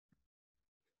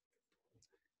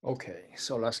Okay,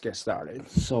 so let's get started.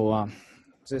 So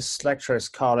this lecture is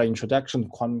called Introduction to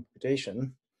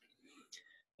Computation.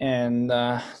 And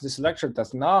this lecture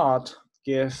does not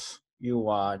give you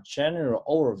a general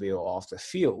overview of the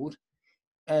field,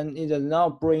 and it does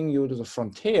not bring you to the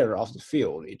frontier of the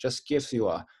field. It just gives you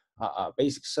a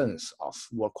basic sense of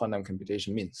what quantum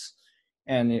computation means.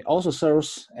 And it also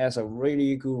serves as a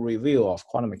really good review of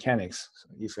quantum mechanics. So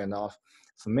if you're not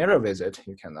familiar with it,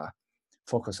 you can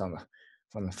focus on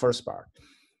the first part.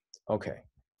 Okay.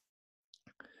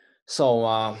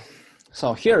 So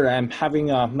here I'm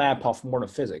having a map of modern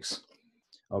physics.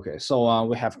 Okay, so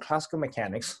we have classical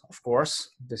mechanics, of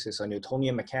course. This is a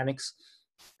Newtonian mechanics,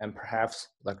 and perhaps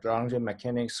Lagrangian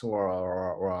mechanics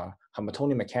or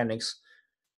Hamiltonian mechanics,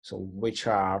 so which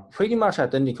are pretty much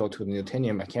identical to the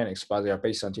Newtonian mechanics, but they are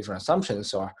based on different assumptions,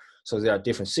 so they are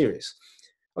different series.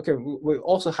 Okay, we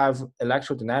also have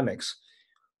electrodynamics.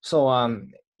 So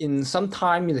in some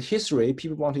time in the history,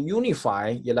 people want to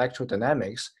unify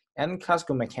electrodynamics and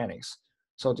classical mechanics.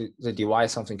 So they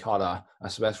devise something called a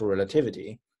special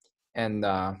relativity. And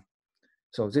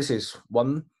so this is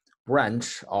one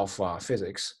branch of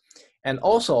physics. And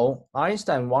also,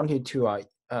 Einstein wanted to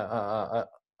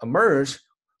merge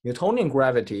Newtonian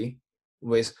gravity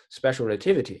with special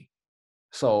relativity.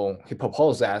 So he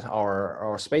proposed that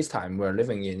our space-time we're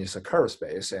living in is a curved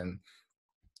space, and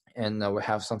we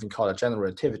have something called a general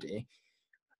relativity.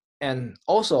 And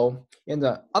also in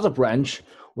the other branch,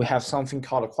 we have something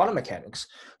called quantum mechanics.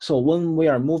 So when we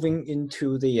are moving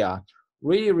into the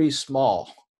really small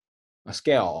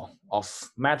scale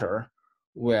of matter,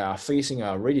 we are facing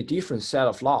a really different set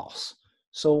of laws.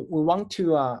 So we want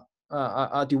to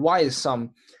devise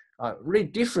some really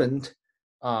different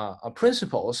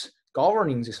principles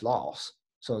governing these laws.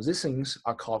 So these things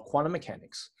are called quantum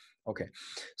mechanics. Okay,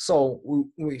 so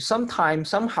we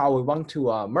somehow we want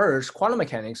to merge quantum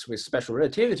mechanics with special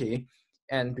relativity,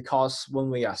 and because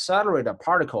when we accelerate a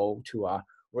particle to a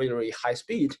really high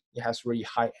speed, it has really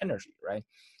high energy, right?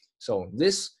 So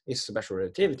this is special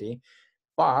relativity,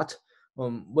 but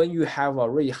when you have a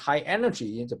really high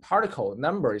energy, the particle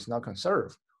number is not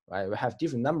conserved, right? We have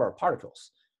different number of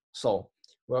particles. So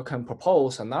we can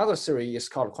propose another theory. It's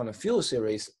called quantum field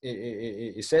series.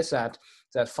 It says that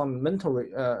fundamental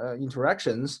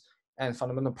interactions and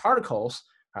fundamental particles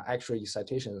are actually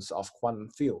excitations of quantum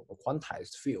field or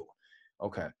quantized field.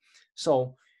 Okay,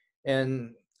 so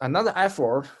and another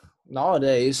effort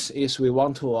nowadays is we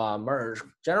want to merge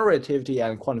general relativity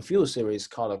and quantum field series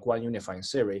called a grand unifying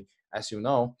theory, as you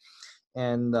know,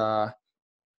 and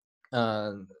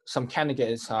some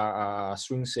candidates are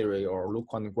string theory or loop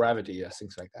quantum gravity,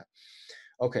 things like that.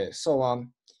 Okay, so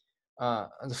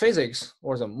the physics,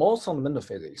 or the most fundamental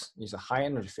physics, is the high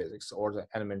energy physics or the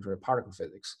elementary particle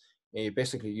physics. It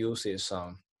basically uses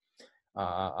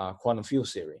quantum field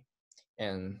theory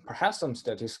and perhaps some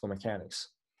statistical mechanics.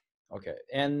 Okay,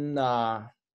 and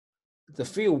the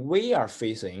field we are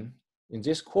facing in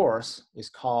this course is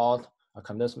called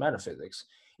condensed matter physics.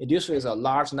 It deals with a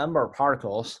large number of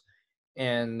particles,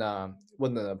 and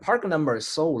when the particle number is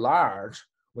so large,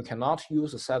 we cannot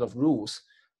use a set of rules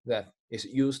that is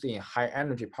used in high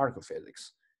energy particle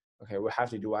physics. Okay, we have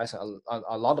to devise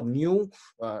a lot of new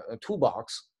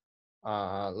toolbox,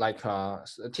 like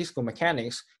statistical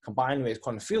mechanics combined with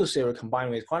quantum field theory,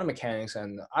 combined with quantum mechanics,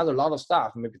 and other lot of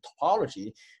stuff, maybe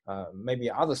topology,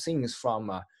 maybe other things from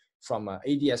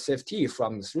ADS-CFT,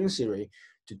 from the string theory,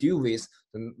 to deal with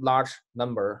the large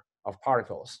number of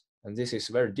particles. And this is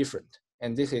very different.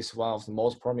 And this is one of the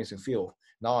most promising fields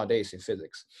nowadays in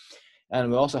physics.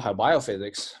 And we also have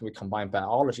biophysics. We combine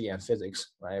biology and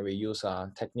physics, right? We use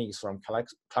techniques from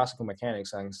classical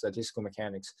mechanics and statistical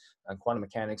mechanics and quantum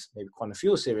mechanics, maybe quantum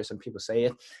field theory. Some people say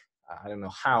it. I don't know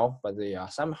how, but they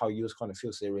somehow use quantum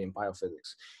field theory in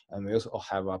biophysics. And we also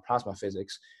have plasma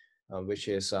physics, which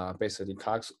is basically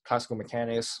classical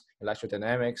mechanics,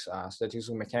 electrodynamics,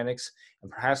 statistical mechanics,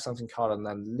 and perhaps something called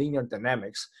linear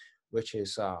dynamics, which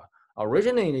is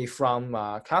originally from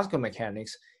classical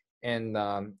mechanics, and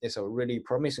it's a really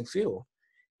promising field.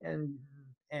 And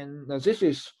this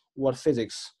is what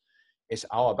physics is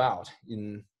all about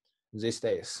in these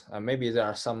days. Maybe there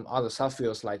are some other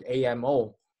subfields like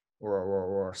AMO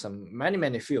or some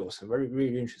many fields,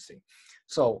 really interesting.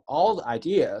 So all the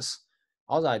ideas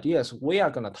we are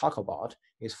going to talk about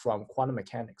is from quantum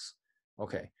mechanics.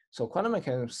 Okay, so quantum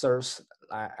mechanics serves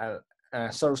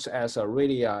as a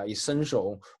really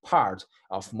essential part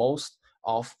of most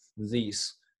of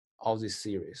these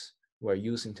series we're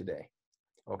using today.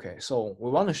 Okay, so we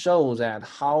want to show that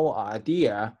how a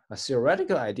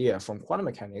theoretical idea from quantum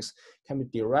mechanics can be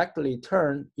directly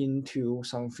turned into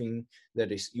something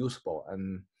that is usable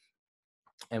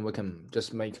and we can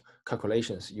just make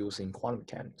calculations using quantum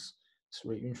mechanics. It's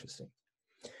really interesting.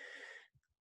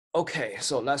 Okay,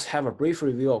 so let's have a brief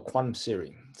review of quantum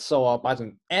theory. So by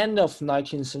the end of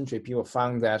 19th century, people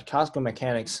found that classical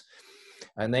mechanics,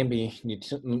 namely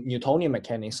Newtonian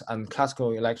mechanics and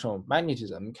classical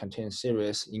electromagnetism, contain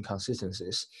serious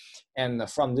inconsistencies. And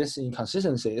from these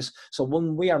inconsistencies, so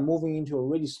when we are moving into a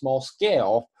really small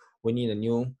scale, we need a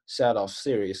new set of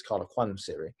theories called quantum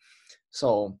theory.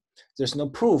 So there's no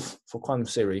proof for quantum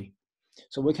theory.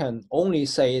 So we can only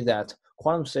say that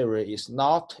quantum theory is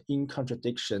not in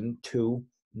contradiction to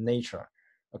nature.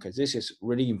 Okay, this is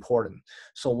really important.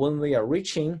 So when we are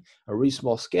reaching a really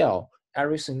small scale,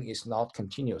 everything is not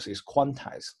continuous, it's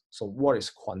quantized. So what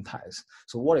is quantized?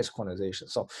 So what is quantization?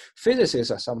 So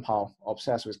physicists are somehow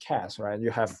obsessed with cats, right?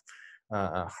 You have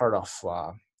heard of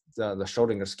the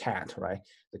Schrodinger's cat, right?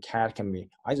 The cat can be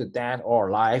either dead or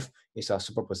alive. It's a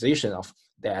superposition of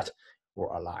dead or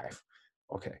alive.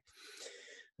 Okay,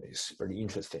 it's pretty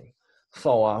interesting.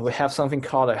 So we have something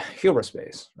called a Hilbert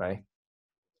space, right?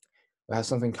 We have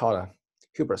something called a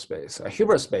Hilbert space. A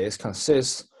Hilbert space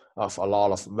consists of a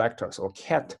lot of vectors or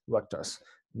cat vectors.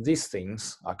 These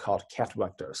things are called cat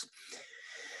vectors.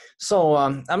 So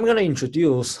I'm going to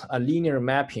introduce a linear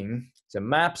mapping that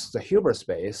maps the Hilbert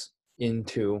space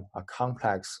into a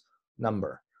complex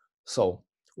number. So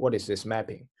what is this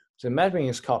mapping? The mapping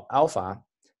is called alpha,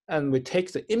 and we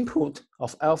take the input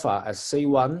of alpha as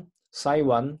C1,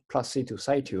 psi1 plus C2,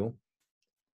 psi2.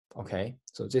 Okay,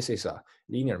 so this is a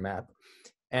linear map.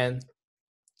 And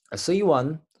a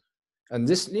C1, and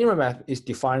this linear map is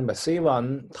defined by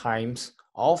C1 times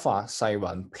alpha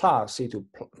psi1 plus C2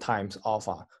 times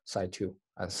alpha psi2.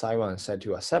 And psi1 and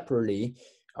psi2 are separately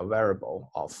a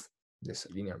variable of this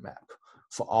linear map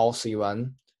for all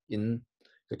C1 in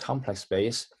the complex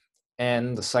space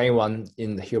and the psi1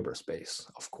 in the Hilbert space,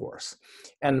 of course.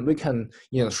 And we can,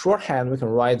 shorthand, we can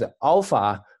write the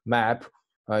alpha map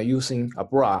using a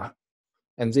bra.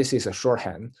 And this is a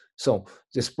shorthand. So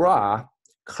this bra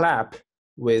clap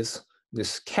with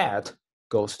this cat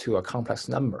goes to a complex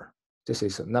number. This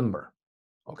is a number,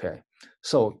 okay?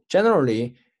 So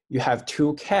generally, you have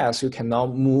two cats, you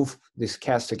cannot move these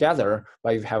cats together,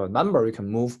 but if you have a number, you can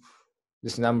move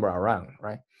this number around,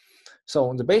 right?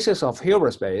 So the basis of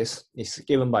Hilbert space is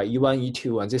given by E1,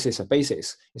 E2, and this is a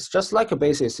basis. It's just like a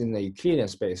basis in the Euclidean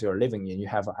space you're living in. You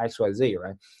have X, Y, Z,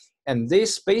 right? And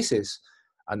these spaces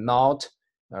are not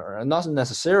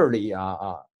necessarily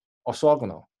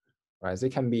orthogonal, right? They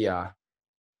can be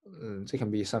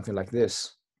something like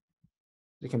this.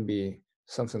 They can be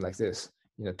something like this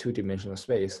in a two-dimensional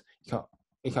space.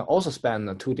 It can also span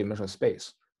a two-dimensional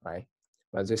space, right?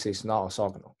 But this is not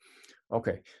orthogonal.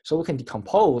 Okay, so we can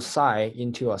decompose psi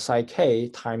into a psi k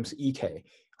times ek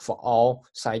for all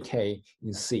psi k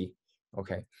in C.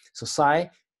 Okay, so psi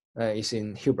is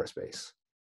in Hilbert space.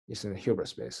 It's in the Hilbert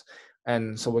space.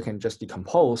 And so we can just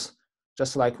decompose,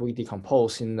 just like we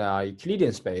decompose in the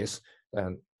Euclidean space,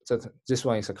 and this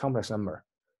one is a complex number,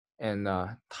 and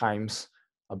times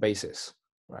a basis,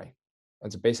 right?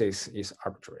 And the basis is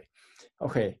arbitrary.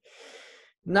 Okay,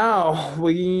 now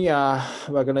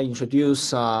we're going to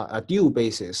introduce a dual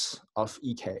basis of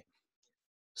Ek.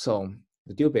 So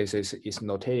the dual basis is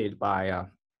notated by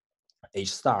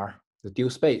H star, the dual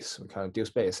space, we call it dual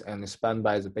space, and it's spanned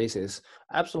by the basis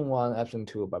epsilon 1, epsilon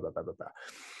 2, blah, blah, blah, blah, blah.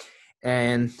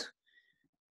 And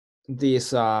this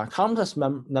complex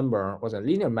number was a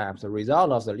linear map. The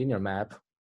result of the linear map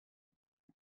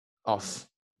of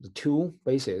the two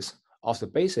bases of the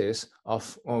basis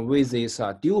of with this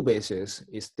dual basis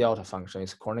is delta function,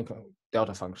 is canonical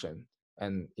delta function.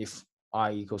 And if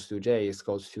I equals to j, it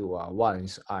goes to 1.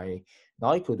 If I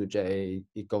not equal to j,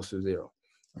 it goes to 0.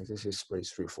 Like, this is pretty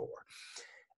straightforward.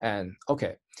 And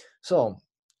okay, so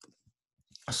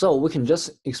we can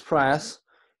just express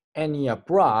any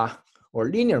bra or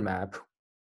linear map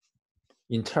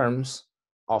in terms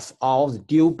of all the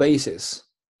dual bases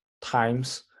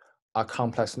times a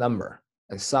complex number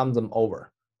and sum them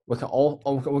over. We can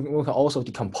also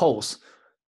decompose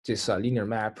this linear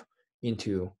map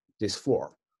into this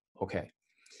form. Okay,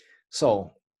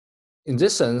 so in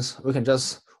this sense, we can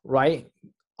just write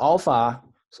alpha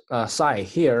psi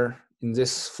here in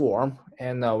this form,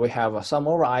 and we have a sum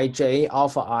over ij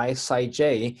alpha I psi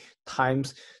j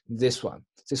times this one.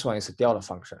 This one is a delta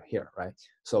function here, right?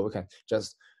 So we can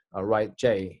just write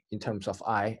j in terms of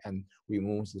I and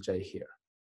remove the j here.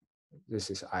 This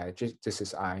is I, this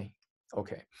is I,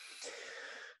 okay.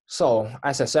 So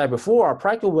as I said before, a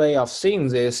practical way of seeing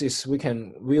this is we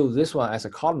can view this one as a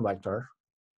column vector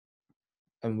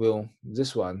and view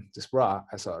this one, this bra,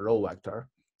 as a row vector.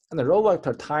 And the row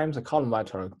vector times the column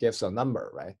vector gives a number,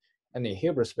 right? And in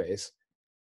Hilbert space,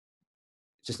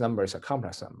 this number is a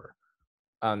complex number.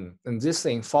 And this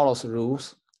thing follows the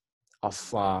rules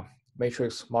of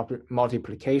matrix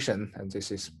multiplication, and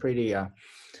this is pretty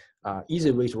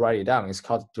easy way to write it down. It's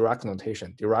called Dirac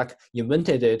notation. Dirac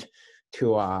invented it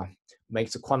to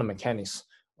make the quantum mechanics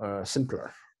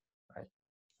simpler, right?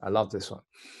 I love this one.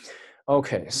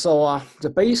 Okay, so the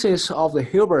basis of the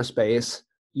Hilbert space,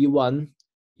 E1,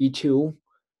 E2,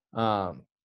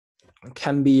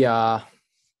 can be, and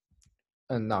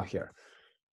now here.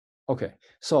 Okay,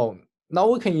 so now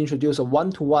we can introduce a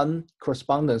one-to-one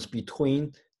correspondence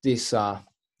between these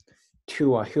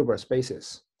two Hilbert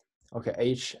spaces, okay,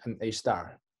 H and H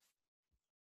star.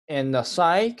 And the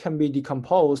psi can be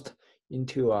decomposed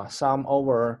into sum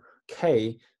over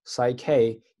K, psi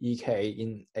K, EK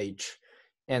in H.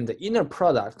 And the inner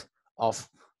product of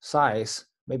psi's,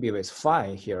 maybe with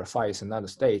phi here, phi is another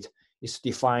state, is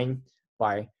defined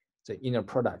by the inner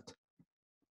product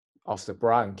of the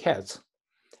bra and cat.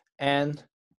 And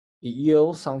it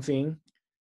yields something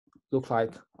look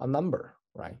like a number,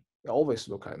 right? It always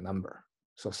look like a number.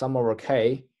 So sum over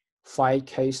K, phi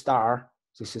K star,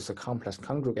 this is a complex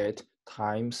conjugate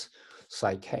times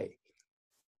psi K.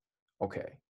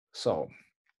 Okay,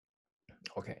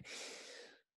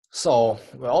 so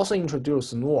we also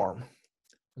introduce the norm.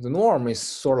 The norm is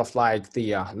sort of like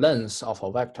the length of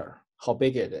a vector, how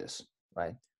big it is,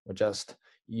 right? We just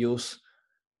use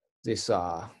this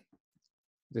bra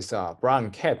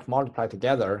and cat multiply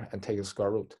together and take the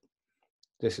square root.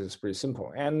 This is pretty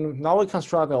simple. And now we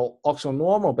construct an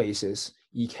axionormal basis,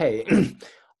 EK.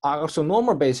 Our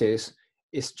axionormal basis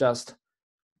is just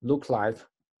look like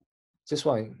this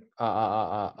one,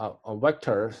 a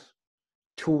vector,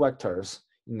 two vectors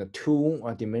in a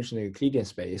two-dimensional Euclidean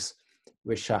space,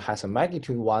 which has a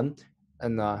magnitude 1,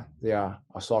 and they are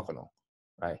orthogonal,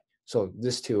 right? So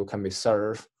these two can be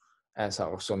served as an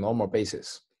axionormal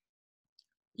basis,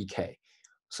 EK.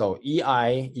 So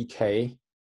EI, EK,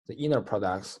 the inner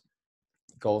products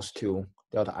goes to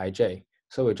delta ij.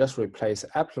 So we just replace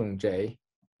epsilon j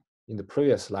in the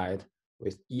previous slide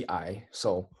with EI.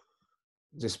 So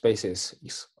this basis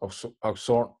is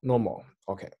also normal.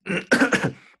 Okay.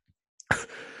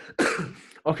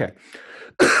 Okay.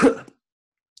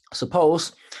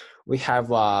 Suppose we have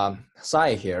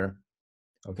psi here.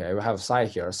 Okay, we have psi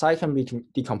here. Psi can be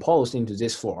decomposed into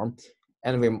this form,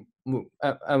 and we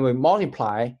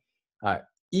multiply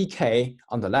EK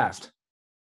on the left.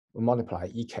 We multiply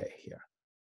EK here.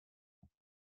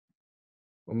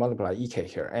 We multiply EK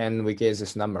here, and we get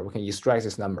this number. We can extract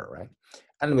this number, right?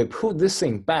 And we put this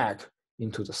thing back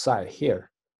into the psi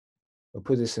here. We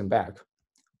put this thing back.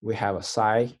 We have a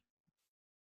psi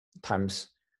times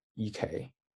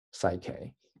EK, psi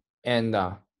K. And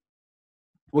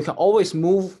we can always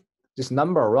move this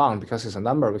number around because it's a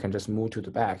number we can just move to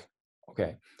the back,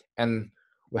 okay? And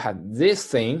we have this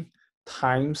thing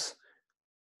times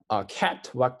a cat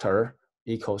vector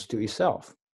equals to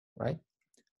itself, right?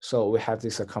 So we have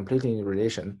this completing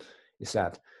relation is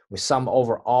that we sum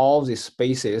over all these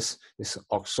bases, this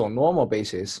axionormal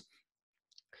basis,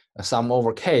 sum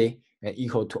over K and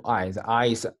equal to I. The I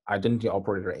is the identity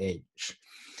operator H.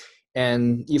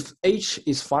 And if H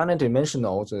is finite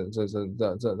dimensional,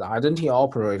 the identity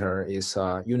operator is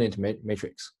a unit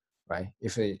matrix, right?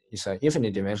 If it is an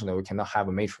infinite dimensional, we cannot have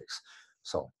a matrix.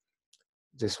 So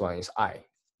this one is I,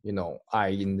 you know, I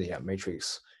in the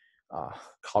matrix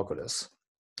calculus.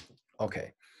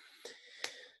 Okay.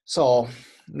 So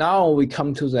now we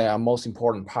come to the most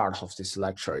important part of this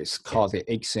lecture. It's called the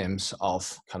axioms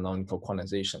of canonical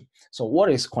quantization. So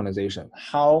what is quantization?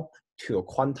 How to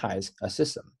quantize a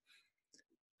system?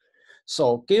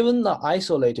 So given the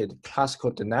isolated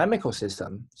classical dynamical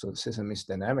system, so the system is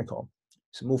dynamical,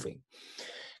 it's moving.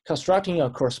 Constructing a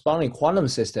corresponding quantum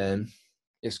system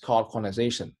is called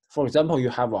quantization. For example, you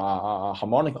have a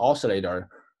harmonic oscillator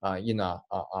in a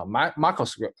macro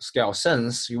scale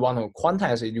sense. You want to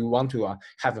quantize it, you want to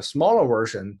have a smaller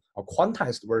version, a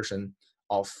quantized version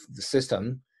of the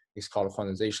system is called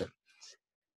quantization.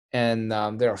 And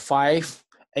there are 5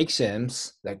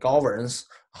 axioms that governs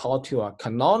how to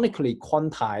canonically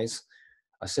quantize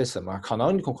a system. A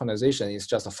canonical quantization is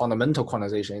just a fundamental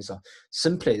quantization. It's a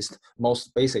simplest,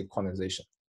 most basic quantization.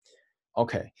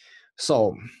 Okay,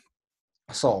 so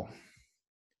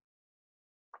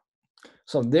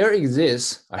there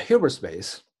exists a Hilbert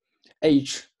space,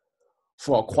 H,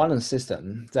 for a quantum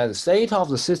system that the state of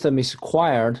the system is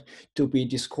required to be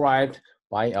described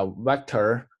by a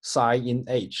vector psi in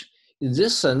H. In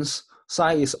this sense,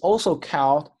 psi is also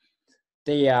called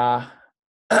the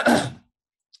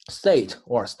state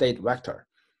or state vector.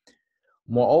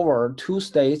 Moreover, two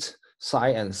states, psi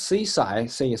and psi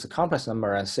is a complex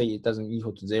number and psi doesn't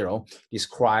equal to 0,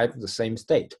 describe the same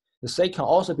state. The state can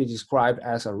also be described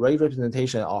as a ray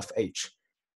representation of H.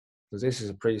 So this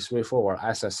is pretty straightforward.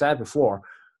 As I said before,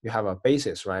 you have a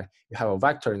basis, right? You have a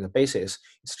vector in the basis.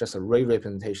 It's just a ray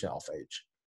representation of H.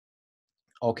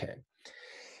 Okay.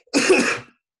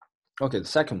 Okay, the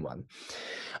second one.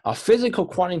 A physical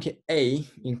quantity A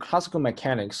in classical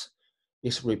mechanics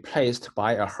is replaced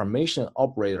by a Hermitian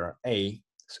operator A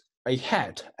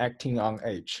hat acting on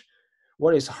H.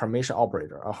 What is a Hermitian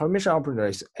operator? A Hermitian operator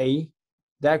is A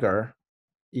dagger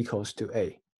equals to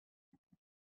A.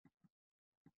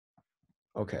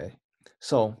 Okay,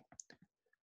 so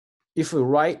if we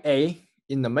write A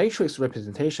in the matrix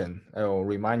representation, I will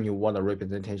remind you what a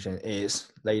representation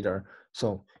is later.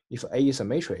 So if A is a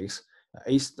matrix,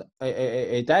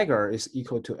 a dagger is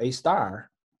equal to A star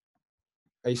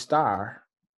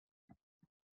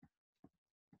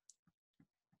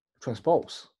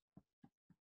transpose.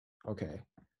 Okay,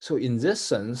 so in this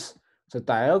sense, the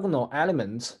diagonal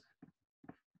elements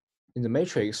in the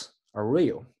matrix are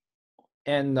real.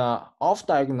 And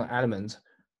off-diagonal elements,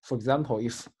 for example,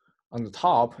 if on the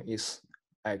top is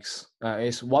x,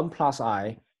 is 1 plus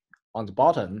I, on the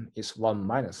bottom is 1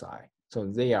 minus I. So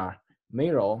they are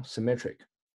mirror symmetric,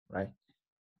 right?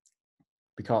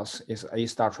 Because it's A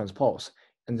star transpose.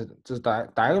 And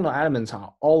the diagonal elements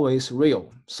are always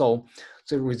real. So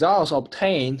the results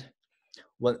obtained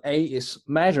when A is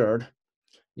measured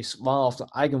is one of the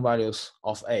eigenvalues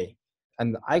of A.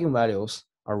 And the eigenvalues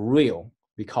are real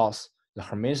because the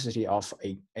hermiticity of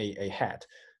a hat.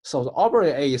 So the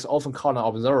operator A is often called an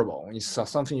observable. It's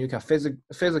something you can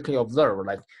physically observe,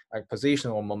 like position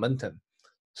or momentum.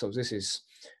 So this is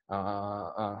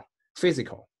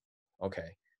physical. Okay,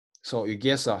 so it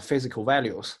gives physical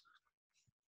values.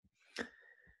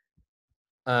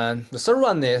 And the third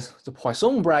one is the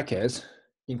Poisson bracket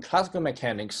in classical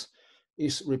mechanics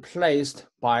is replaced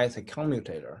by the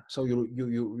commutator. So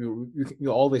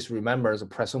you always remember the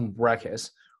Poisson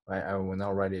brackets, right? I will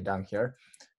now write it down here.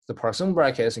 The Poisson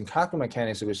brackets in classical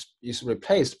mechanics is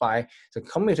replaced by the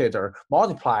commutator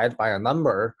multiplied by a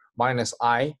number minus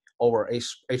I over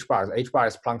h bar. H bar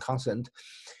is Planck constant.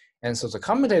 And so the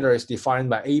commutator is defined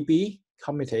by AB,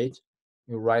 commutate.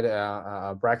 You write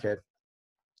a bracket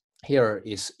here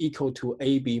is equal to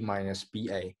AB minus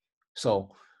BA. So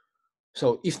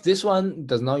if this one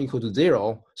does not equal to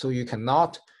 0, so you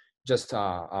cannot just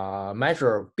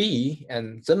measure B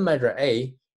and then measure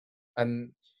A,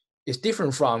 and it's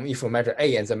different from if you measure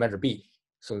A and then measure B.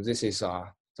 So this is the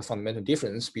fundamental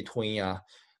difference between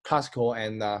classical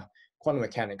and quantum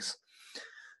mechanics.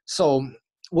 So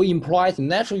we employ the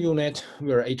natural unit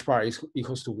where h bar is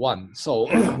equals to 1. So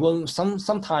when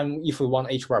sometime if we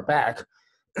want h bar back,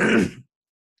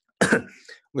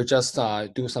 we just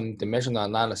do some dimensional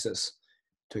analysis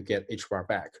to get h bar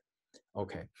back.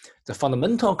 Okay, the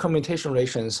fundamental commutation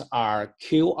relations are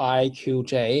Qi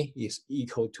Qj is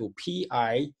equal to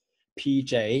Pi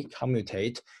Pj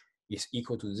commutate is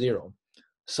equal to 0.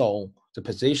 So the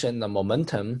position, the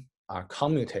momentum are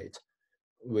commutate,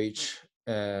 which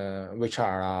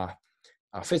are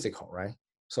physical, right?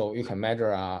 So you can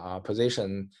measure a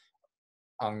position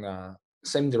on the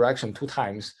same direction 2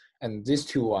 times, and these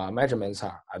two measurements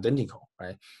are identical,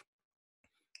 right?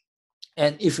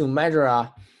 And if you measure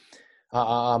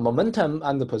a momentum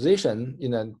and the position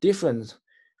in a different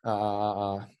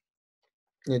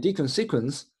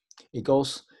sequence, it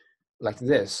goes like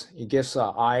this. It gives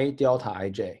I delta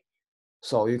ij.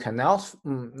 So you can now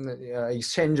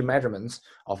exchange measurements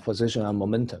of position and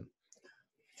momentum.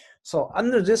 So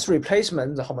under this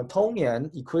replacement, the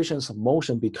Hamiltonian equations of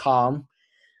motion become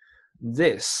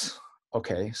this.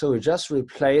 Okay, so we just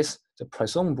replace the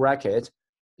Poisson bracket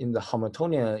in the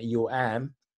Hamiltonian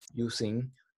UM using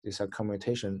these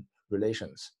commutation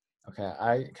relations. Okay,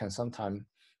 I can sometimes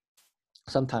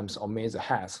omit the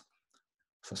has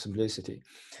for simplicity.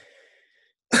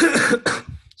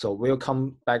 So we'll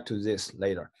come back to this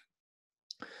later.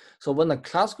 So when the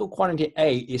classical quantity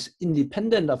A is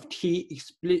independent of T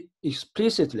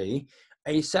explicitly,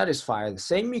 A satisfies the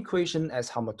same equation as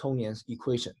Hamiltonian's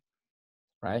equation,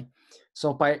 right?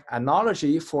 So by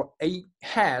analogy, for A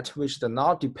hat, which does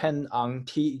not depend on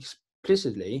T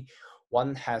explicitly,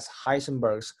 one has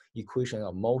Heisenberg's equation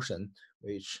of motion,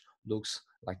 which looks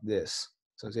like this.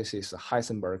 So this is a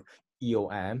Heisenberg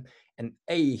EOM, and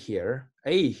A here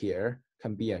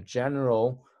can be a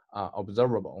general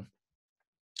observable.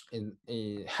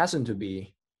 It hasn't to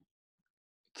be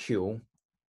Q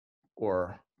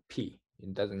or P.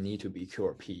 It doesn't need to be Q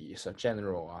or P. It's a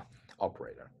general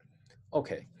operator.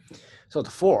 Okay, so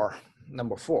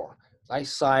number four, like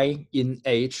psi in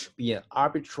H be an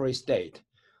arbitrary state.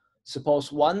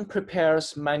 Suppose one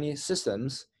prepares many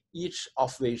systems, each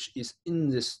of which is in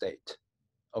this state.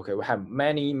 Okay, we have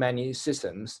many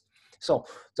systems. So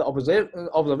the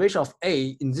observation of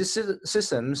A in these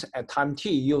systems at time t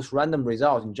use random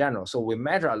results in general. So we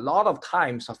measure a lot of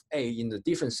times of A in the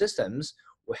different systems.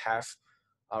 We have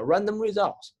random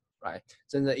results, right?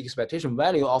 Then the expectation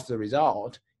value of the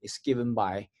result is given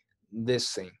by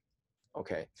this thing.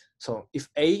 Okay, so if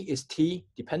A is t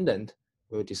dependent,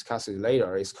 we'll discuss it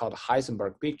later. It's called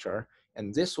Heisenberg picture,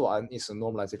 and this one is a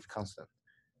normalization constant.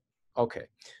 Okay,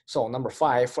 so number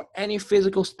 5, for any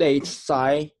physical state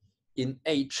psi in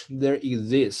H, there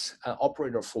exists an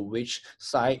operator for which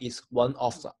psi is one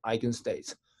of the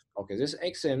eigenstates. Okay, this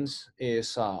axiom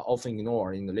is often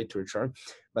ignored in the literature,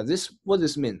 but what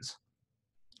this means.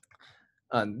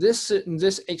 This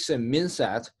axiom means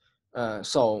that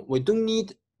so we don't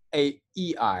need a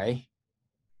EI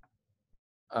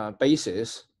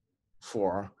basis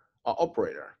for an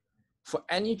operator. For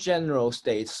any general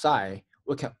state psi,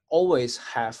 we can always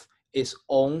have its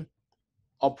own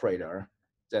operator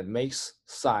that makes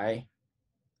psi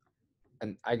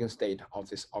an eigenstate of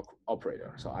this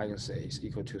operator. So eigenstate is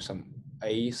equal to some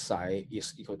A psi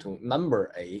is equal to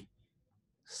number A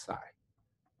psi.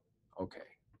 Okay.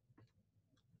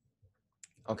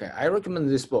 Okay, I recommend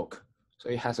this book. So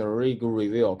it has a really good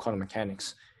review of quantum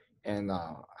mechanics and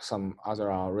some other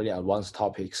really advanced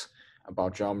topics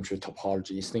about geometry,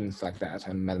 topology, things like that,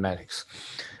 and mathematics.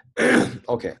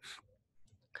 Okay.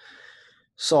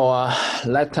 So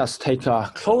let us take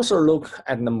a closer look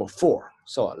at number 4.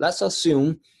 So let's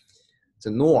assume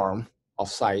the norm of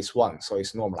psi is 1, so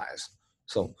it's normalized.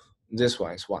 So this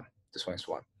one is 1, this one is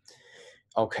 1.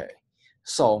 Okay,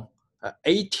 so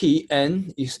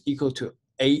ATN is equal to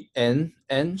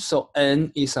ANN, so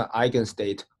N is an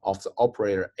eigenstate of the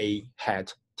operator A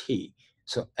hat T.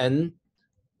 So N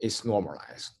is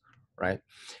normalized, right?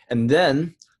 And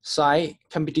then psi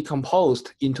can be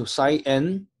decomposed into psi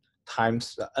N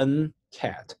times the N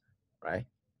cat, right?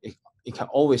 It can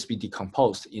always be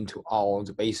decomposed into all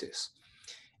the bases.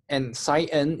 And psi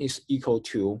N is equal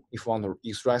to, if we want to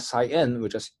extract psi N, we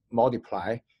just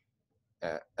multiply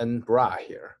N bra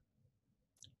here.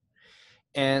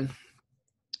 And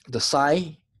the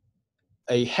psi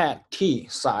A hat T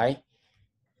psi,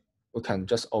 we can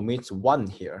just omit 1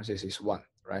 here. This is 1,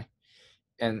 right?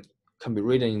 And can be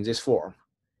written in this form.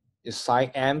 Is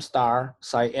psi M star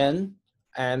psi N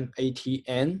M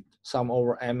ATN sum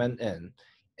over M and N.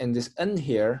 And this N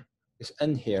here is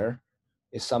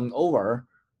summed over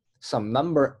some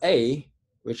number A,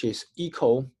 which is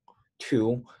equal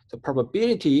to the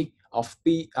probability of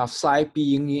psi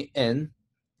being in N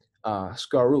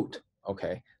square root.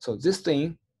 Okay, so this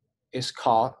thing is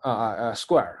called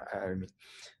square. I mean,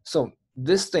 so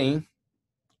this thing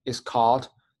is called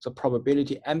the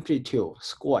probability amplitude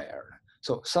squared.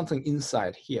 So something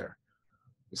inside here,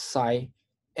 psi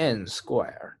N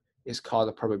squared, is called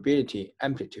the probability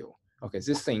amplitude. Okay,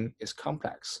 this thing is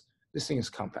complex. This thing is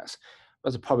complex,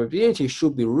 but the probability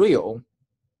should be real,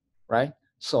 right?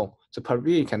 So the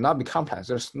probability cannot be complex.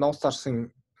 There's no such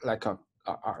thing like a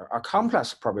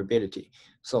complex probability.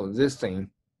 So this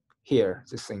thing here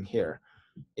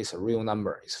is a real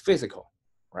number. It's physical,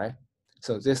 right?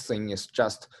 So this thing is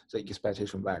just the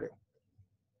expectation value.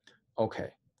 Okay,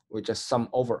 we just sum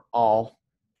over all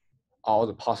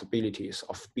the possibilities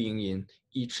of being in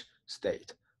each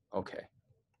state. Okay,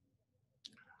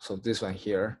 so this one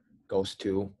here goes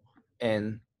to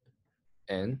n,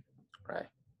 right?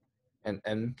 And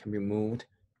n can be moved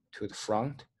to the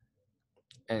front,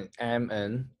 and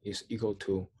mn is equal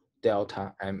to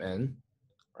delta mn,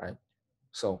 right?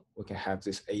 So we can have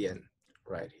this an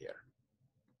right here,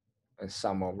 and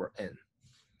sum over n.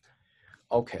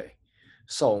 Okay,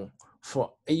 so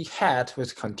for a hat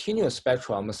with continuous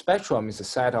spectrum, the spectrum is a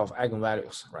set of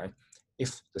eigenvalues, right?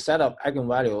 If the set of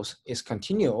eigenvalues is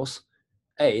continuous,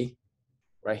 A,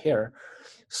 right here,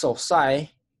 so psi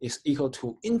is equal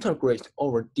to integrate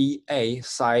over dA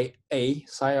psi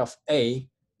of A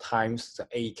times the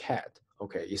A cat.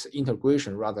 Okay, it's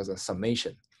integration rather than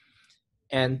summation.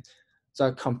 And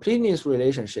the completeness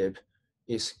relationship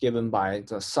is given by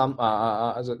the sum,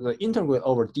 the integral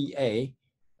over dA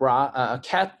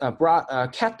cat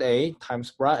A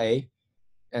times bra A,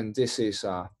 and this is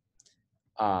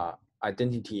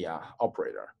identity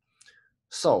operator.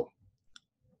 So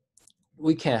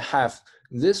we can have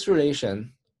this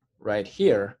relation right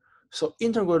here. So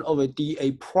integral over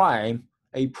dA prime,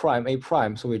 A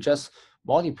prime. So we just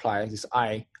multiply this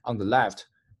I on the left.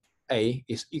 A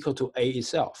is equal to A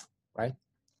itself, right?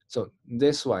 So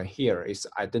this one here is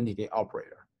identity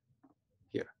operator.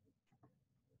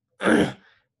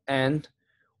 And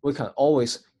we can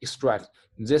always extract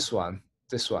this one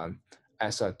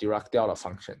as a Dirac delta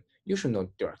function. You should know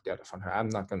Dirac delta function. I'm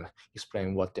not gonna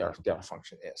explain what Dirac delta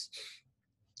function is.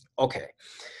 Okay,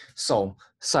 so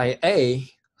psi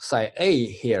A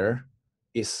here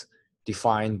is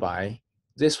defined by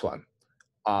this one,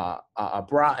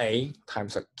 bra A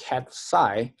times a cat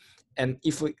psi, and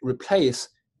if we replace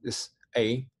this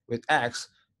A with X,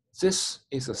 this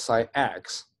is a psi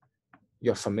X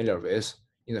you're familiar with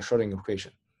in the Schrodinger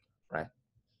equation, right?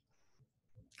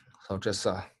 So just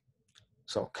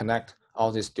so connect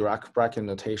all this Dirac bracket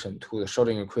notation to the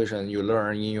Schrodinger equation you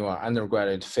learn in your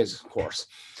undergraduate physics course.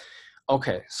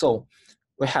 Okay, so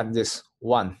we have this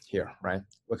 1 here, right?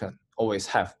 We can always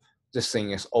have this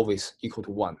thing is always equal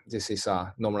to 1. This is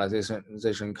a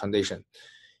normalization condition.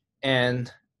 And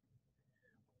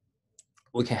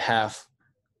we can have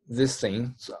this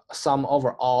thing, so sum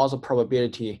over all the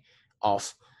probability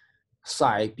of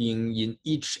psi being in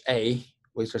each A,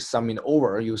 which is summing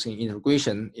over using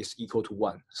integration, is equal to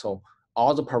 1. So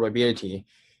all the probability,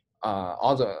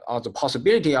 all the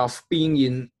possibility of being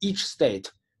in each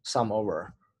state sum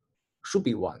over should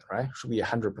be 1, right? Should be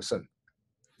 100%.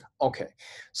 Okay,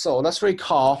 so let's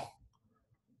recall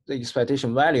the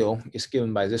expectation value is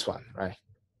given by this one, right?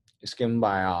 It's given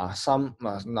by not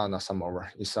sum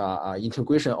over. It's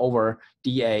integration over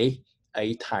dA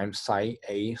A times psi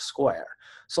A squared.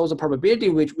 So the probability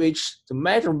with which the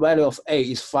measured value of A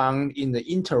is found in the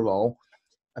interval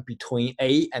between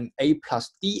A and A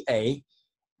plus dA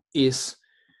is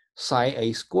psi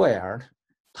A squared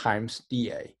times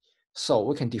dA. So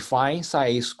we can define psi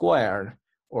A squared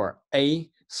or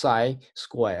A psi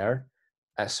squared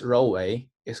as rho A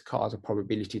is called the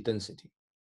probability density.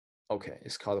 Okay,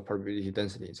 it's called the probability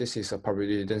density. This is a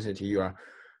probability density you're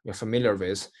familiar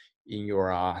with in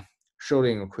your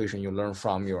Schrodinger equation you learn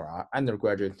from your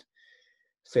undergraduate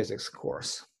physics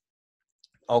course.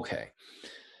 Okay,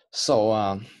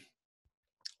 so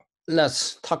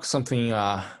let's talk something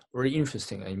really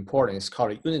interesting and important. It's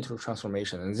called a unitary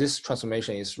transformation, and this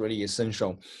transformation is really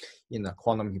essential in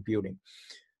quantum computing.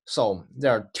 So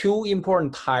there are two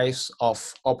important types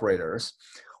of operators.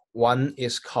 One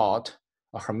is called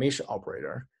a Hermitian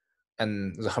operator,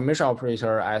 and the Hermitian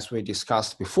operator, as we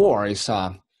discussed before, is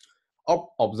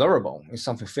observable. It's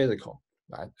something physical,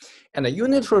 right? And a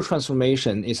unitary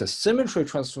transformation is a symmetry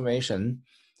transformation,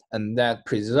 and that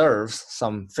preserves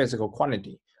some physical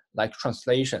quantity, like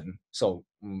translation. So,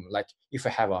 like if I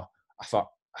have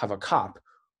a cup,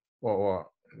 or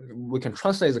we can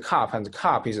translate the cup, and the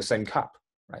cup is the same cup,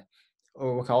 right?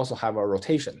 Or we can also have a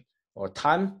rotation or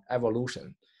time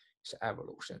evolution. It's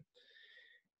evolution.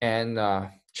 And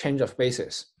change of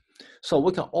basis. So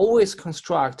we can always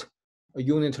construct a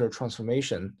unitary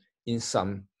transformation in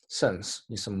some sense,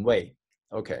 in some way.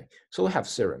 Okay, so we have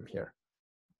theorem here.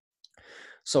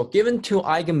 So given two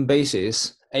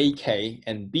eigenbases, AK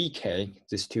and BK,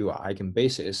 these two are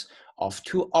eigenbases of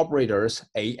two operators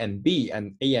A and B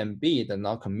do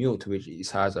not commute with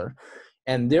each other.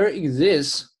 And there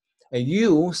exists a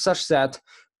U such that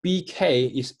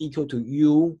BK is equal to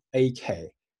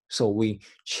UAK. So we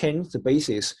change the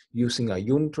basis using a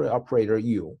unitary operator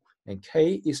U, and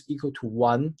K is equal to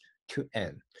 1 to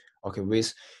N. Okay,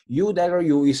 with U dagger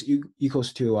U is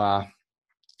equals to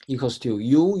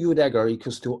U dagger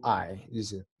equals to I.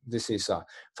 This is a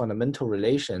fundamental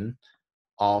relation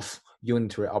of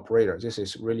unitary operator. This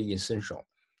is really essential.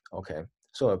 Okay,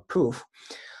 so a proof.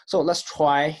 So let's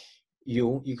try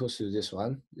U equals to this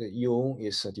one. The U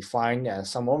is defined as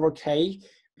sum over K,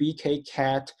 BK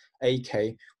cat,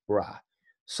 AK bra.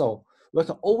 So we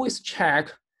can always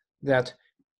check that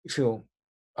if you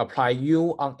apply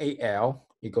U on AL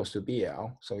equals to BL,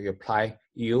 so you apply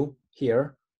U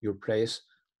here, you replace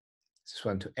this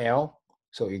one to L,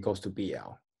 so it goes to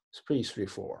BL. It's pretty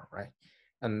straightforward, right?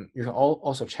 And you can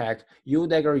also check U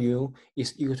dagger U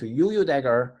is equal to U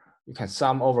dagger. You can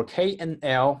sum over K and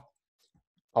L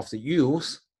of the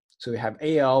U's. So we have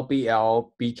AL,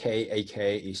 BL, BK, AK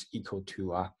is equal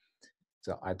to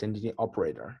the identity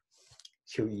operator,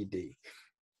 QED.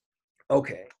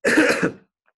 Okay.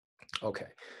 Okay.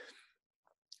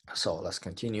 So let's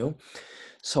continue.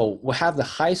 So we have the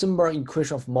Heisenberg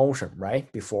equation of motion,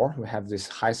 right? Before we have this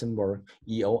Heisenberg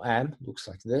EOM, looks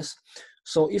like this.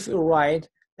 So if you write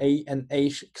A and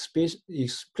H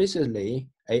explicitly,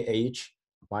 AH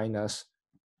minus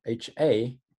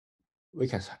HA, we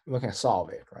can solve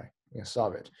it, right? We can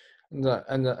solve it.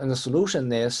 And the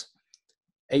solution is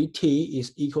AT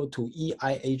is equal to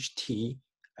EIHT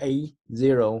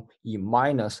A0 E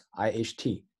minus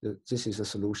IHT. This is the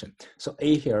solution. So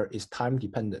A here is time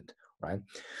dependent. right?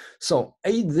 So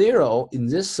A0 in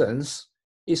this sense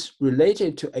is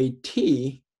related to AT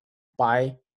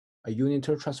by a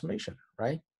unitary transformation,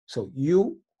 right? So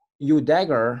U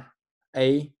dagger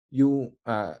A U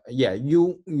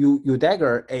U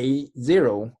dagger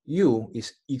A0 U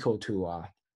is equal to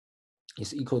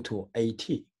AT,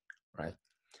 right?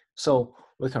 So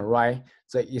we can write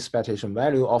the expectation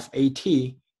value of AT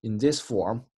in this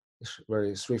form. It's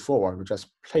very straightforward. We just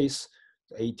place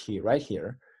the AT right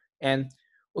here, and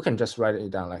we can just write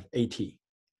it down like AT.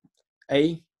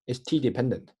 A is T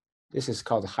dependent. This is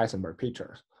called the Heisenberg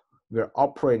picture, where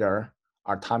operator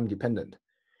are time dependent.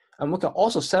 And we can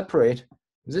also separate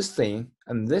this thing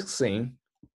and this thing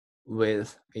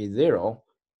with A0,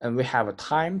 and we have a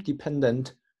time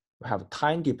dependent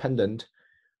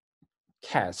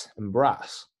cats and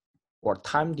brass, or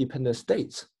time dependent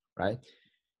states, right?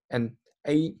 And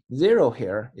A0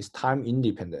 here is time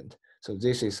independent. So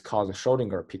this is called the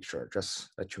Schrodinger picture, just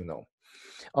let you know.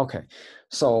 Okay,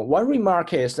 so one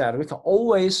remark is that we can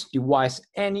always devise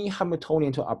any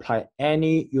Hamiltonian to apply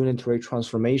any unitary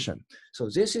transformation. So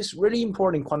this is really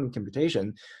important in quantum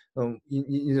computation in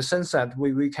the sense that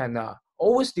we can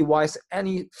always devise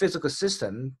any physical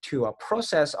system to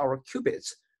process our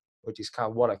qubits, which is kind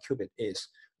of what a qubit is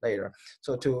later.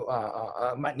 So to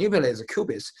manipulate the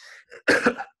qubits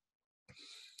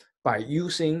by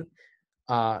using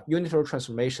unitary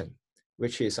transformation,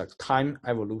 which is a time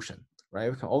evolution, right?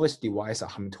 We can always devise a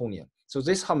Hamiltonian. So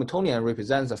this Hamiltonian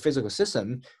represents a physical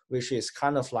system, which is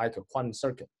kind of like a quantum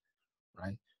circuit,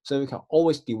 right? So we can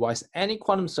always devise any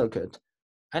quantum circuit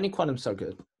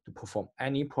to perform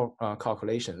any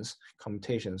calculations,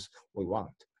 computations we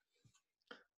want.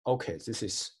 Okay, this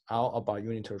is all about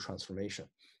unitary transformation.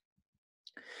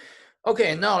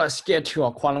 Okay, now let's get to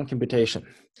our quantum computation.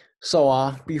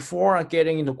 So before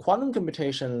getting into quantum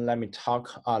computation, let me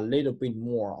talk a little bit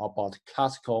more about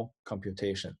classical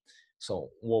computation.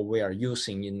 So what we are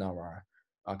using in our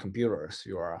computers,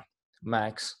 your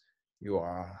Macs,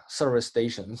 your server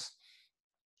stations.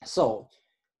 So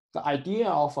the idea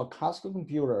of a classical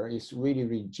computer is really,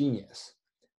 really genius.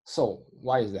 So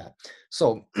why is that?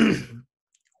 So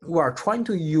we are trying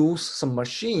to use some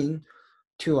machine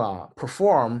to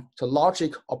perform the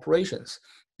logic operations.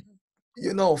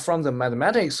 You know, from the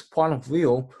mathematics point of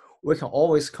view, we can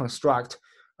always construct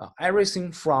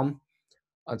everything from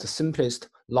the simplest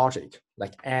logic,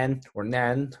 like AND or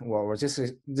NAND, or this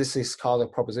is called a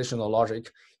propositional logic.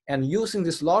 And using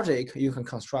this logic, you can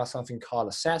construct something called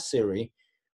a set theory,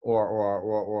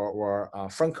 or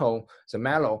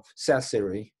Franco-Zermelo set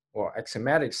theory, or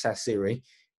axiomatic set theory.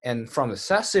 And from the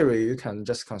set theory, you can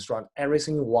just construct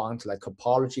everything you want, like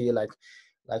topology, like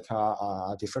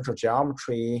differential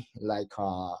geometry, like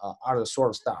other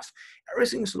sort of stuff.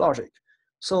 Everything is logic.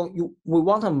 So we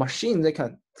want a machine that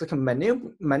can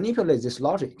manipulate this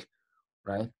logic,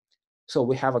 right? So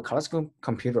we have a classical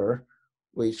computer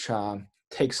which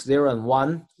takes 0 and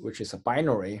 1, which is a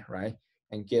binary, right,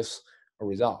 and gives a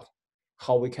result.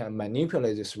 How we can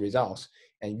manipulate these results,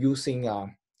 and using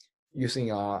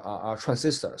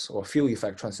transistors or field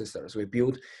effect transistors. We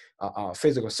build a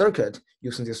physical circuit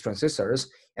using these transistors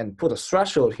and put a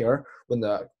threshold here. When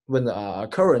the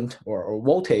current or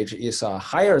voltage is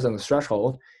higher than the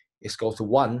threshold, it goes to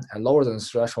 1, and lower than the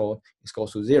threshold, it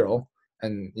goes to 0.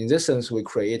 And in this sense, we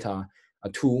create a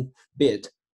 2-bit,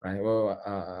 right, or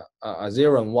a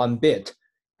 0 and 1 bit,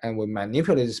 and we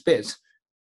manipulate these bits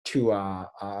to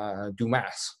do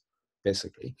math,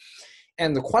 basically.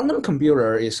 And the quantum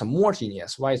computer is more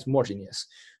genius. Why is more genius?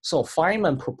 So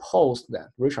Feynman proposed that,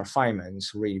 Richard Feynman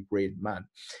is a really great man.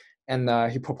 And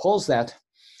he proposed that,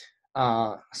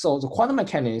 so the quantum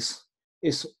mechanics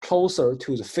is closer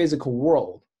to the physical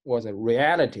world, or the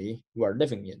reality we're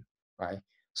living in, right?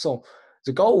 So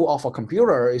the goal of a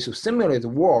computer is to simulate the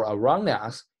world around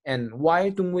us. And why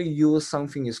don't we use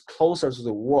something is closer to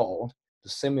the world to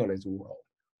simulate the world?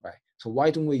 So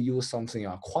why don't we use something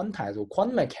quantized or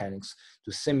quantum mechanics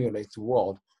to simulate the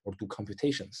world or do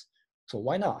computations? So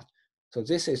why not? So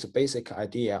this is the basic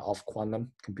idea of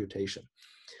quantum computation.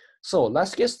 So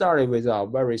let's get started with a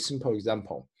very simple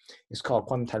example. It's called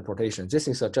quantum teleportation. This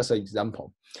is just an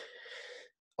example.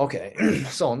 Okay,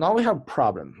 so now we have a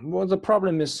problem. Well, the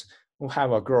problem is we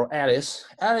have a girl, Alice.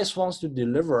 Alice wants to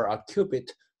deliver a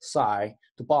qubit psi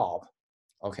to Bob.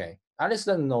 Okay, Alice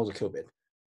doesn't know the qubit.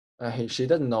 She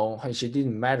doesn't know, she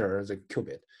didn't measure the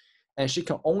qubit, and she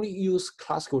can only use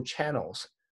classical channels.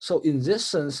 So in this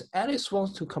sense, Alice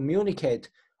wants to communicate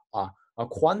a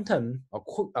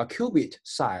qubit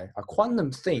psi, a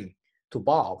quantum thing to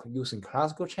Bob using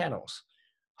classical channels.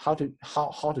 How to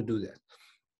do that?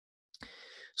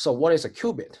 So what is a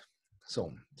qubit?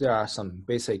 So there are some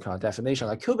basic definition.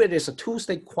 A qubit is a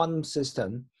two-state quantum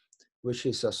system, which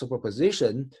is a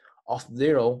superposition of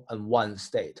 0 and 1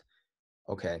 state,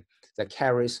 okay, that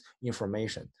carries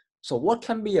information. So what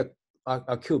can be a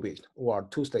qubit or a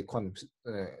two-state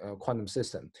quantum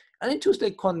system? Any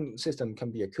two-state quantum system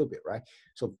can be a qubit, right?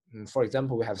 So for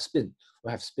example, we have spin.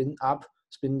 We have spin up,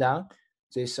 spin down.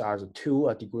 These are the two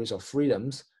degrees of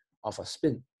freedoms of a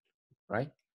spin,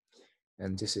 right?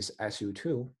 And this is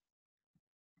SU2.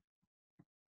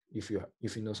 If you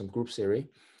know some group theory.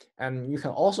 And you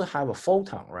can also have a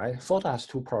photon, right? Photon has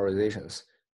two polarizations.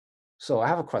 So I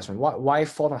have a question, why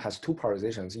photon has two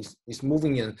polarizations? It's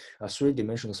moving in a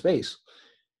three-dimensional space.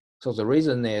 So the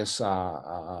reason is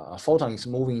a photon is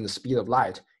moving in the speed of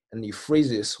light and it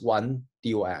freezes one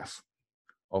DOF.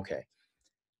 Okay,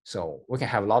 so we can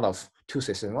have a lot of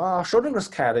two-state systems. Well, Schrodinger's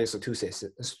cat is a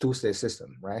two-state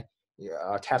system, right?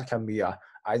 A cat can be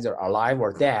either alive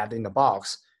or dead in the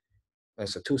box.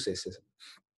 It's a two-state system.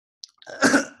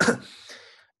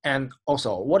 And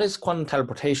also, what is quantum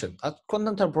teleportation?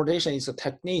 Quantum teleportation is a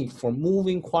technique for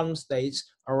moving quantum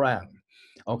states around.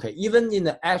 Okay, even in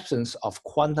the absence of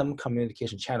quantum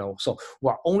communication channel, so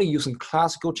we're only using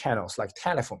classical channels like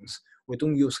telephones. We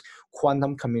don't use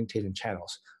quantum communication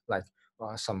channels like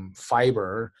some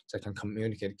fiber that can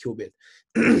communicate qubit.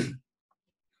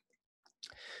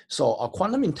 So a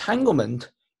quantum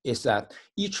entanglement is that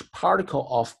each particle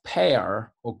of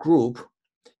pair or group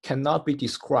cannot be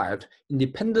described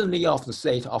independently of the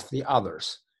state of the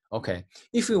others. Okay,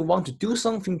 if you want to do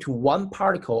something to one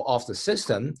particle of the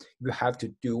system, you have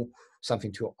to do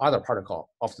something to other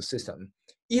particle of the system,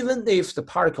 even if the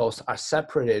particles are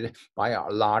separated by a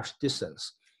large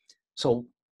distance. So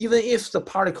even if the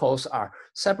particles are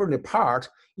separated apart,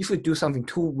 if you do something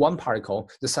to one particle,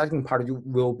 the second particle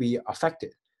will be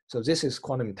affected. So this is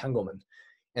quantum entanglement.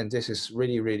 And this is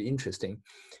really, really interesting.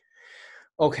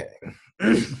 Okay,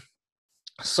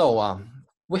 so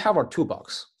we have our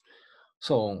toolbox.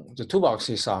 So the toolbox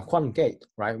is a quantum gate,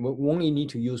 right? We only need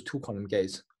to use two quantum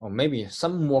gates, or maybe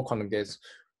some more quantum gates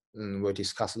we'll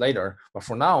discuss later. But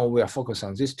for now, we are focused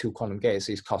on these two quantum gates.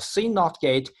 It's called C0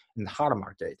 gate and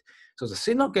Hadamard gate. So the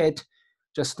C0 gate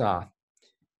just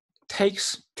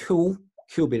takes two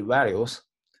qubit values,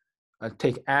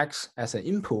 take X as an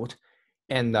input,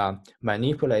 and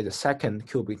manipulate the second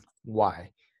qubit Y.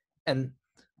 And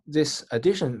this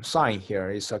addition sign here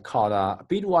is called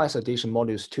bitwise addition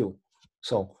modulus 2.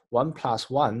 So 1 plus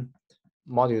 1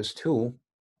 modulus 2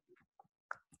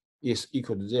 is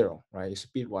equal to 0, right? It's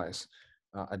bitwise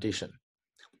addition.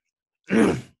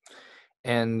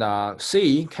 And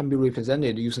C can be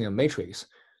represented using a matrix.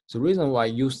 The reason why I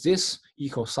use this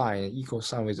equal sign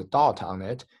with a dot on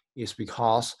it, is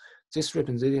because this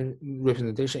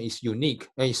representation is unique.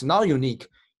 It's not unique.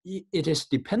 It is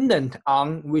dependent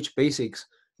on which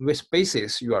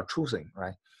basis you are choosing,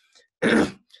 right?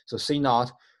 So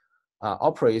C0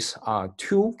 operates on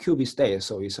two qubit states,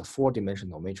 so it's a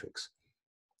four-dimensional matrix.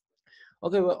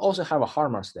 Okay, we also have a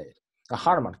Hadamard gate. The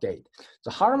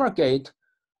Hadamard gate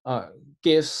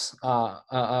gives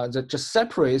that just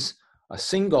separates a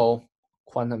single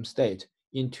quantum state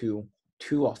into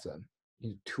two of them,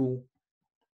 into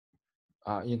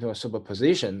a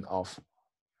superposition of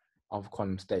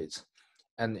quantum states,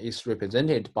 and is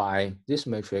represented by this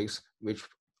matrix, which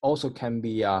also can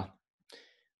be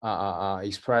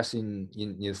expressed in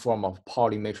the form of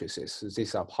Pauli matrices.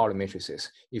 These are Pauli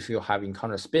matrices. If you have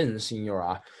encountered spins in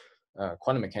your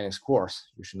quantum mechanics course,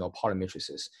 you should know Pauli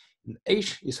matrices. And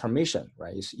H is Hermitian,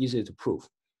 right? It's easy to prove.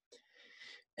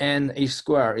 And H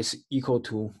squared is equal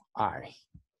to I.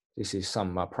 This is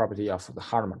some property of the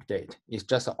Hadamard gate. It's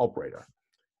just an operator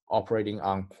operating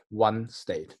on one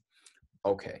state.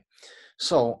 Okay,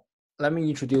 so let me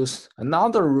introduce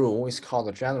another rule. It's called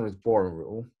the general Born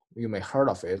rule. You may heard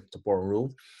of it, the Born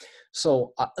rule.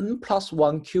 So a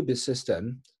n+1 qubit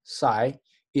system psi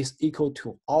is equal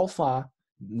to alpha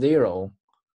 0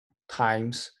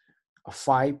 times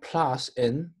phi plus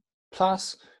n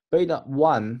plus beta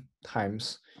 1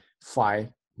 times phi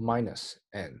minus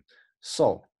n.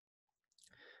 So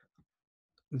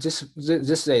this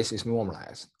case is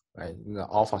normalized, right? The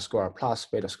alpha square plus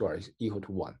beta square is equal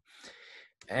to 1.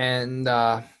 And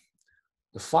the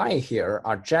phi here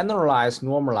are generalized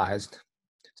normalized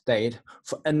state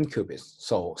for n qubits.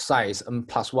 So psi is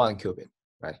n+1 qubit,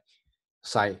 right?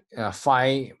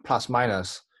 Phi plus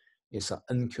minus is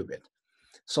n qubit.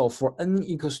 So for n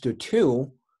equals to 2,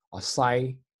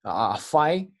 phi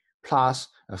plus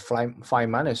phi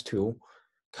minus 2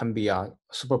 can be a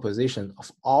superposition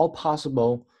of all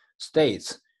possible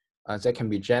states that can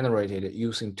be generated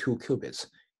using two qubits.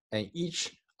 And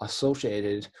each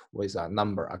associated with a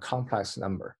number, a complex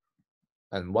number.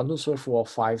 And 1, 2, 3, 4,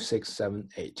 5, 6, 7,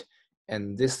 8.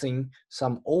 And this thing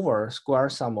square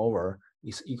sum over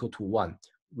is equal to 1,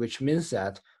 which means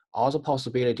that all the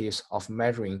possibilities of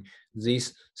measuring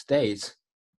these states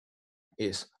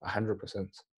is 100%.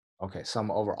 Okay, sum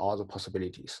over all the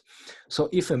possibilities. So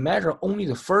if we measure only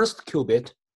the first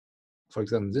qubit, for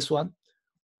example, this one,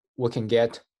 we can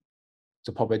get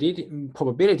the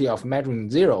probability of measuring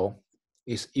 0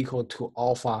 is equal to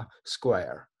alpha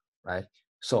square, right?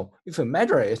 So if we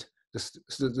measure it,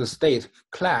 the state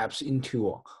collapses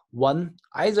into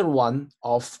either one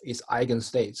of its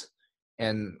eigenstates,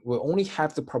 and we only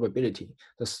have the probability.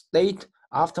 The state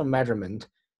after measurement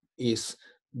is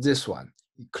this one.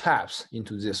 It collapses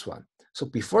into this one. So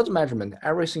before the measurement,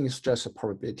 everything is just a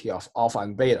probability of alpha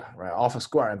and beta, right? Alpha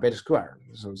square and beta square.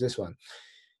 So this one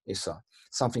is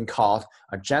something called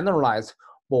a generalized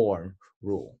Born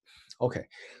rule. Okay.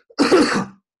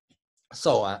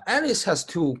 So Alice has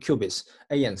two qubits,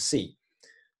 A and C.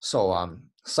 So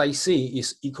psi C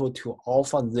is equal to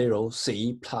alpha 0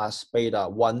 C plus beta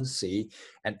 1 C,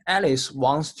 and Alice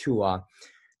wants to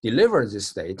deliver this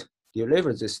state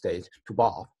to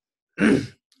Bob.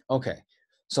 Okay,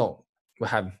 so we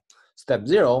have step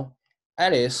 0.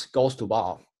 Alice goes to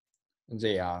Bob.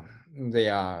 They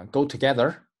go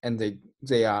together and they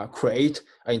create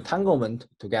an entanglement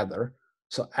together.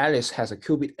 So Alice has a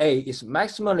qubit A is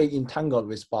maximally entangled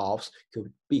with Bob's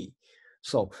qubit B.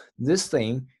 So this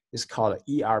thing is called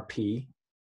an ERP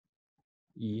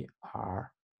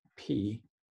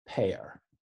pair.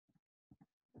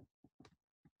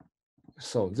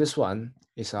 So this one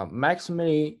is a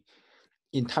maximally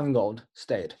entangled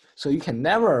state. So you can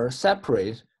never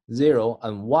separate 0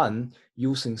 and 1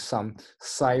 using some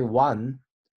psi 1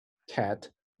 cat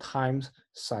times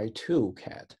psi 2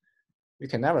 cat. You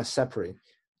can never separate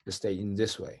the state in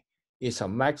this way. It's a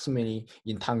maximally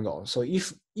entangled. So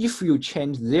if you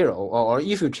change 0 or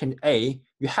if you change A,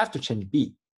 you have to change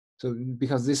B. So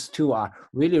because these two are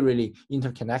really, really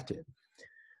interconnected.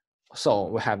 So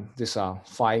we have this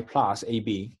phi plus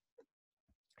AB.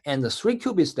 And the 3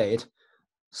 qubit state,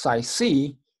 psi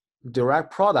C,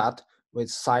 direct product with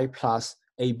psi plus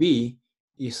AB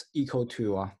is equal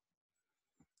to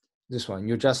this one.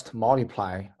 You just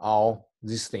multiply all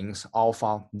these things,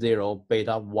 alpha 0,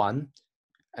 beta 1,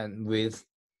 and with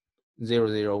 0,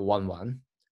 0, 1, 1,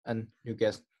 and you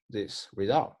get this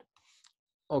result.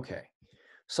 Okay,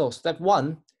 so step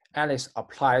 1, Alice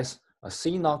applies a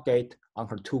C0 gate on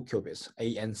her 2 qubits,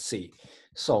 A and C.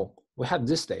 So we have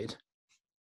this state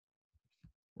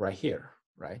right here,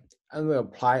 right? And we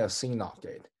apply a C0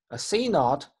 gate. A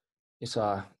C0 is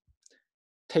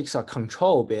takes a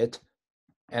control bit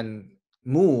and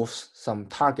moves some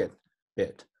target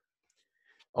bit.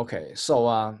 Okay,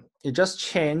 so it just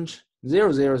change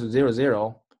 0, 0 to 0,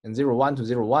 0 and 0, 1 to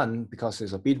 0, 1 because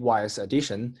it's a bitwise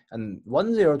addition, and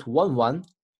 1, 0 to 1, 1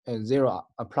 and 0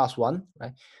 plus 1,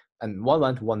 right? And 1,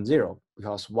 1 to 1, 0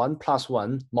 because 1 plus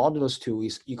 1 modulus 2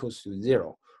 is equals to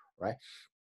 0, right?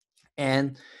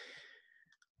 And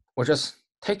we just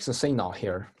take the signal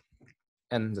here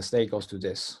and the state goes to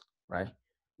this, right?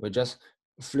 We just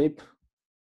flip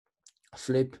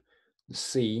the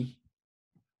C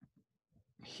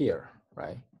here,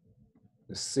 right?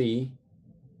 The C,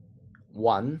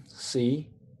 1, C,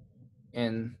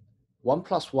 and 1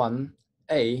 plus 1,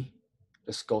 A,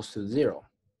 just goes to 0,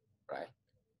 right?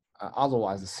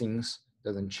 Otherwise, the things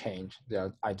doesn't change. They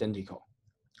are identical,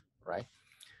 right?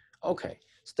 Okay,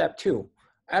 step 2.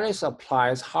 Alice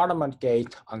applies Hardeman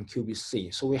gate on qubit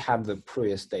C. So we have the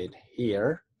previous state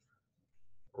here,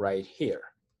 right here.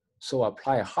 So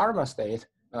apply a Hardeman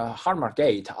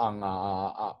gate on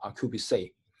qubit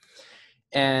C.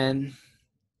 And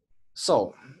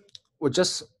so what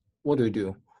do we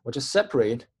do? We just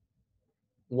separate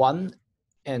 1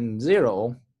 and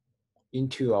 0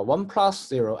 into a 1 plus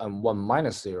 0 and 1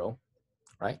 minus 0,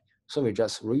 right? So we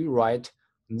just rewrite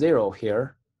 0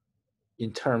 here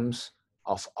in terms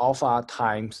of alpha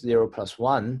times 0 plus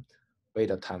 1,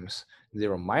 beta times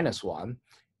 0 minus 1.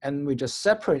 And we just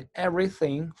separate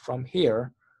everything from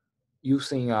here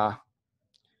using,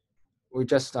 we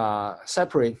just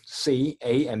separate C,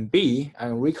 A, and B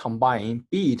and recombine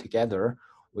B together.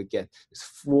 We get this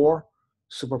 4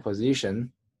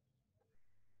 superposition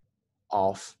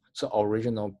of the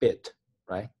original bit,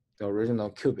 right? The original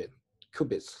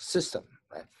qubits system,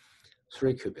 right?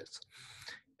 3 qubits.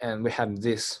 And we have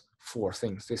these 4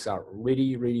 things. These are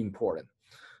really, really important.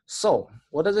 So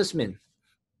what does this mean?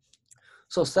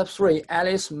 So step 3,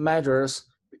 Alice measures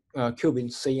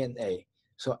qubit C and A.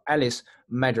 So Alice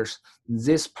measures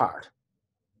this part.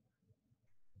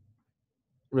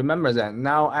 remember that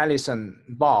now Alice and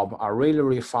Bob are really,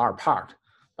 really far apart,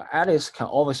 but Alice can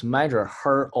always measure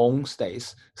her own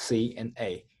states, C and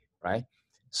A, right?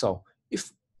 So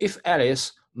if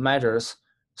Alice measures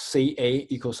CA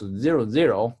equals to 0,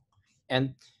 0,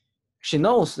 and she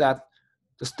knows that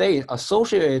the state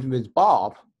associated with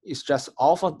Bob is just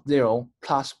alpha 0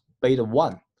 plus beta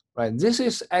 1, right? This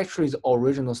is actually the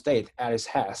original state Alice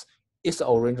has. It's the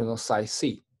original size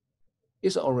C.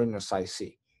 It's the original size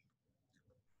C.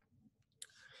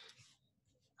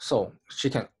 So she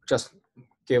can just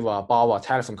give Bob a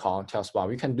telephone call and tells Bob,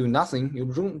 you can do nothing.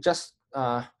 You just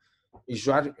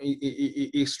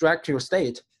extract your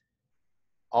state,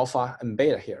 alpha and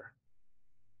beta here,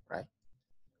 right?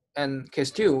 And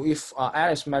case 2, if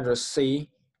Alice measures C,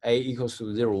 A equals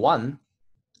to 0, 1,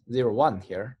 0, 1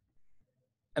 here,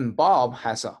 and Bob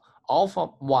has a alpha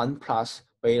 1 plus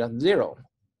beta 0.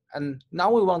 And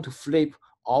now we want to flip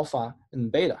alpha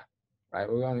and beta, right?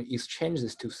 We want to exchange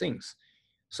these two things.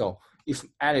 So if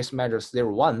Alice measures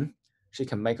 0, 1, she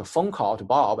can make a phone call to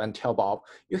Bob and tell Bob,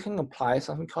 you can apply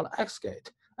something called X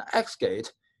gate. An X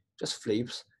gate just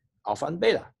flips alpha and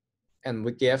beta. And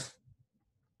we give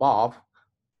Bob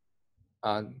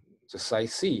the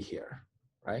size C here,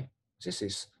 right? This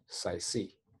is size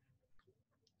C.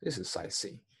 This is size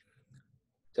C.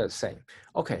 They're the same.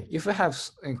 Okay, if we have,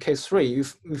 in case 3,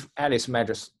 if Alice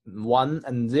measures 1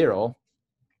 and 0,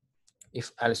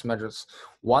 if Alice measures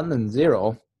 1 and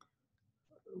 0,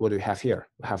 what do we have here?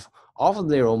 We have alpha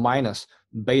 0 minus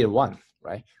beta 1,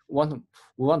 right? We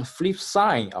want to flip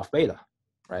sign of beta,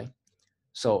 right?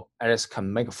 So Alice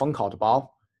can make a phone call to Bob,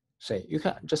 say, you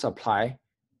can just apply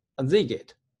a Z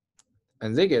gate.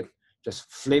 And Z gate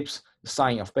just flips the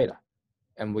sign of beta.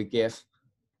 And we give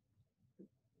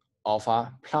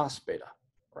alpha plus beta,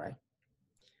 right?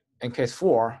 In case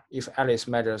 4, if Alice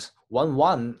measures 1,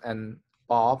 1, and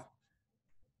Bob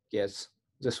gets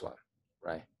this one,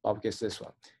 right? Bob gets this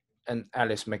one. And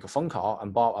Alice make a phone call,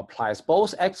 and Bob applies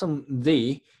both X and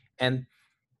Z, and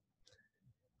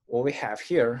what we have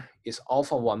here is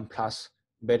alpha 1 plus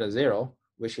beta 0,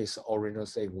 which is the original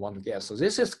state we want to get. So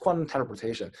this is quantum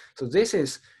teleportation. So this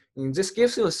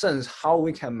gives you a sense how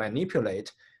we can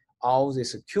manipulate all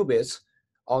these qubits,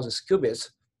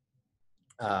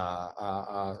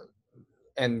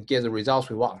 and get the results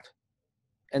we want.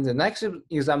 And the next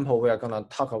example, we are going to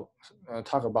talk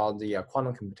about the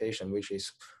quantum computation, which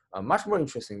is much more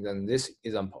interesting than this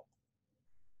example.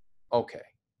 Okay.